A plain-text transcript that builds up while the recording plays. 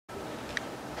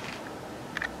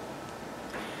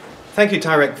Thank you,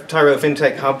 Tyro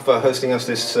FinTech Hub, for hosting us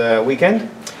this weekend.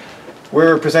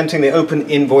 We're presenting the Open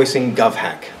Invoicing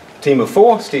GovHack. Team of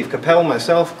 4, Steve Capel,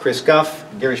 myself, Chris Guff,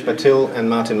 Girish Patil, and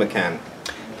Martin McCann.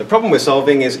 The problem we're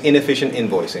solving is inefficient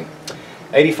invoicing.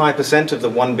 85% of the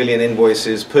 1 billion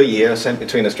invoices per year sent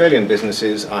between Australian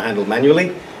businesses are handled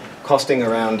manually, costing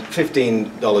around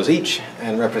 $15 each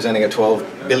and representing a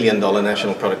 $12 billion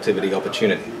national productivity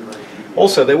opportunity.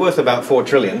 Also, they're worth about $4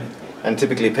 trillion and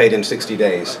typically paid in 60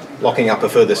 days, locking up a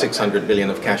further $600 billion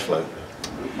of cash flow.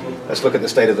 Let's look at the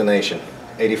state of the nation.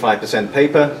 85%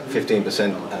 paper,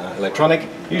 15% electronic,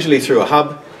 usually through a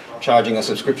hub, charging a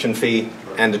subscription fee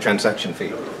and a transaction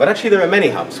fee. But actually there are many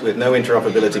hubs with no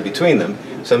interoperability between them,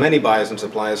 so many buyers and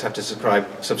suppliers have to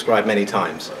subscribe many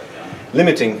times,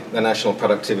 limiting the national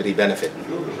productivity benefit.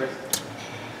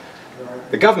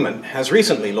 The government has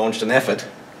recently launched an effort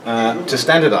to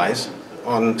standardize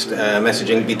on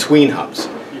messaging between hubs.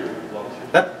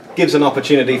 That gives an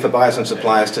opportunity for buyers and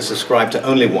suppliers to subscribe to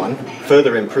only one,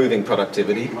 further improving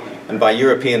productivity, and by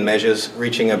European measures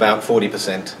reaching about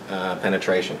 40%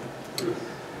 penetration.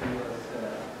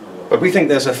 But we think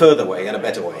there's a further way and a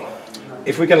better way.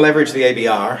 If we can leverage the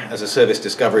ABR as a service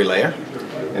discovery layer,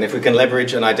 and if we can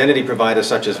leverage an identity provider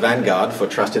such as Vanguard for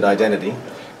trusted identity,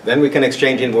 then we can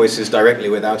exchange invoices directly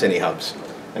without any hubs,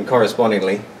 and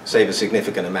correspondingly save a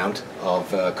significant amount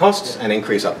of costs and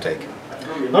increase uptake.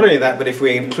 Not only that, but if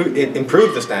we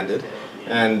improve the standard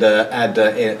and add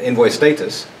invoice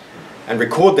status and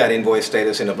record that invoice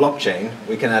status in a blockchain,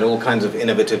 we can add all kinds of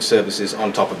innovative services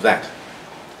on top of that.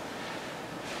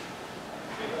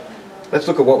 Let's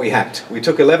look at what we hacked. We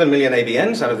took 11 million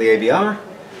ABNs out of the ABR,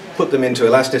 put them into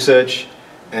Elasticsearch,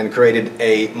 and created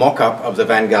a mock-up of the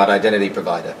Vanguard identity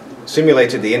provider,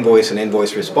 simulated the invoice and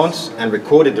invoice response, and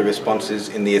recorded the responses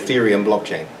in the Ethereum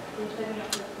blockchain.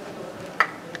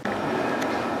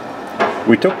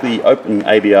 We took the Open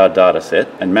ABR dataset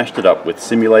and mashed it up with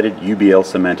simulated UBL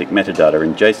semantic metadata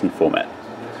in JSON format.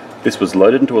 This was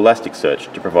loaded into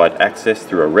Elasticsearch to provide access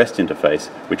through a REST interface,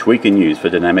 which we can use for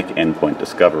dynamic endpoint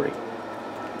discovery.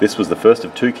 This was the first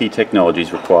of 2 key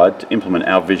technologies required to implement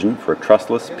our vision for a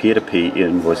trustless peer-to-peer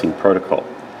invoicing protocol.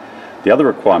 The other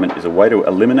requirement is a way to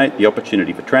eliminate the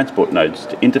opportunity for transport nodes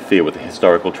to interfere with the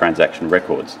historical transaction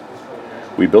records.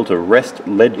 We built a REST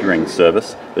ledgering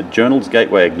service that journals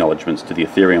gateway acknowledgements to the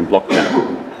Ethereum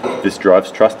blockchain. This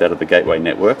drives trust out of the gateway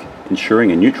network,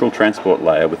 ensuring a neutral transport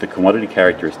layer with the commodity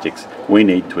characteristics we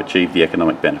need to achieve the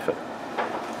economic benefit.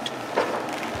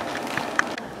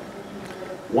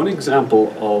 One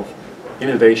example of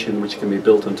innovation which can be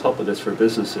built on top of this for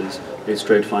businesses is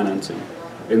trade financing.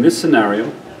 In this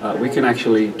scenario, we can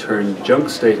actually turn junk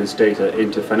status data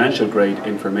into financial grade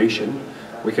information.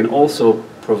 We can also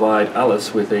provide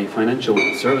Alice with a financial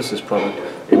services product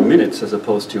in minutes as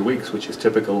opposed to weeks, which is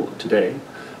typical today.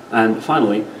 And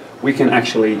finally, we can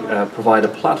actually provide a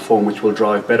platform which will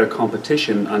drive better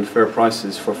competition and fair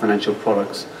prices for financial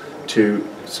products to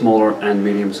smaller and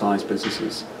medium-sized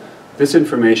businesses. This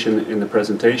information in the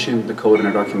presentation, the code and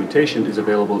our documentation is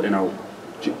available in our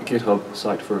GitHub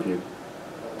site for review.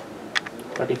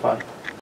 35.